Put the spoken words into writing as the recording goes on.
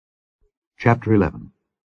Chapter 11.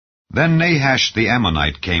 Then Nahash the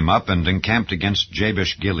Ammonite came up and encamped against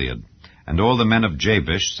Jabesh-Gilead. And all the men of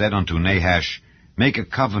Jabesh said unto Nahash, Make a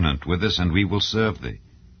covenant with us, and we will serve thee.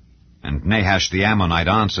 And Nahash the Ammonite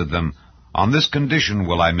answered them, On this condition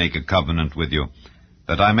will I make a covenant with you,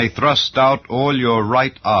 that I may thrust out all your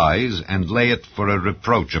right eyes, and lay it for a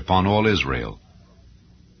reproach upon all Israel.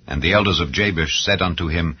 And the elders of Jabesh said unto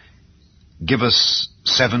him, Give us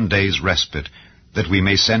 7 days' respite, that we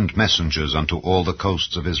may send messengers unto all the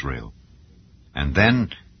coasts of Israel. And then,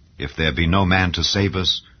 if there be no man to save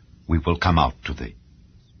us, we will come out to thee.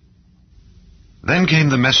 Then came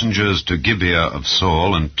the messengers to Gibeah of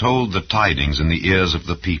Saul, and told the tidings in the ears of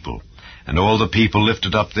the people. And all the people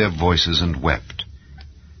lifted up their voices and wept.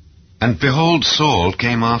 And behold, Saul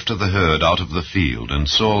came after the herd out of the field. And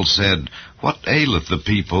Saul said, What aileth the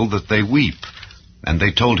people that they weep? And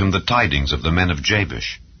they told him the tidings of the men of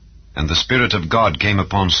Jabesh. And the Spirit of God came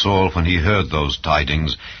upon Saul when he heard those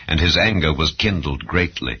tidings, and his anger was kindled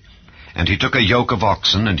greatly. And he took a yoke of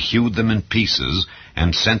oxen, and hewed them in pieces,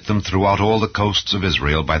 and sent them throughout all the coasts of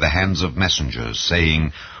Israel by the hands of messengers,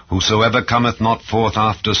 saying, Whosoever cometh not forth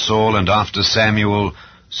after Saul and after Samuel,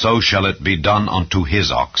 so shall it be done unto his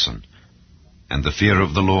oxen. And the fear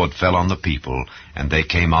of the Lord fell on the people, and they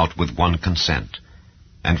came out with one consent.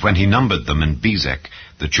 And when he numbered them in Bezek,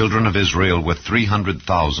 the children of Israel were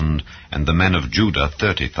 300,000, and the men of Judah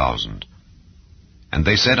 30,000. And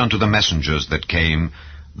they said unto the messengers that came,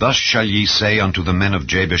 Thus shall ye say unto the men of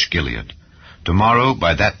Jabesh-Gilead, Tomorrow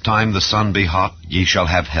by that time the sun be hot, ye shall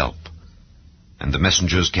have help. And the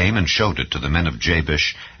messengers came and showed it to the men of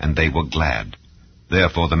Jabesh, and they were glad.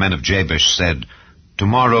 Therefore the men of Jabesh said,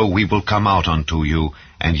 Tomorrow we will come out unto you,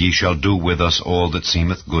 and ye shall do with us all that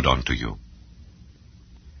seemeth good unto you.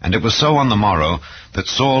 And it was so on the morrow, that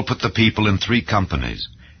Saul put the people in 3 companies,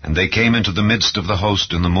 and they came into the midst of the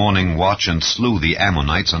host in the morning watch, and slew the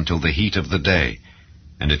Ammonites until the heat of the day.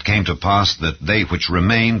 And it came to pass that they which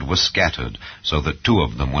remained were scattered, so that 2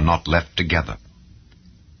 of them were not left together.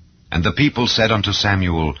 And the people said unto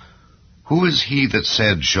Samuel, Who is he that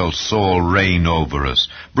said, Shall Saul reign over us?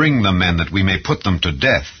 Bring the men, that we may put them to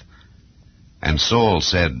death. And Saul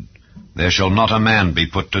said, There shall not a man be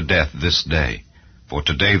put to death this day, for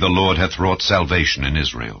today the Lord hath wrought salvation in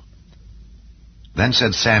Israel. Then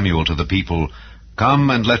said Samuel to the people, Come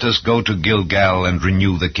and let us go to Gilgal, and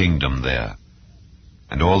renew the kingdom there.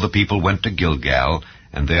 And all the people went to Gilgal,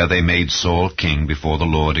 and there they made Saul king before the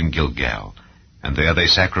Lord in Gilgal. And there they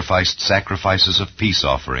sacrificed sacrifices of peace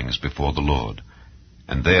offerings before the Lord.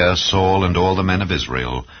 And there Saul and all the men of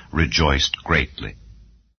Israel rejoiced greatly.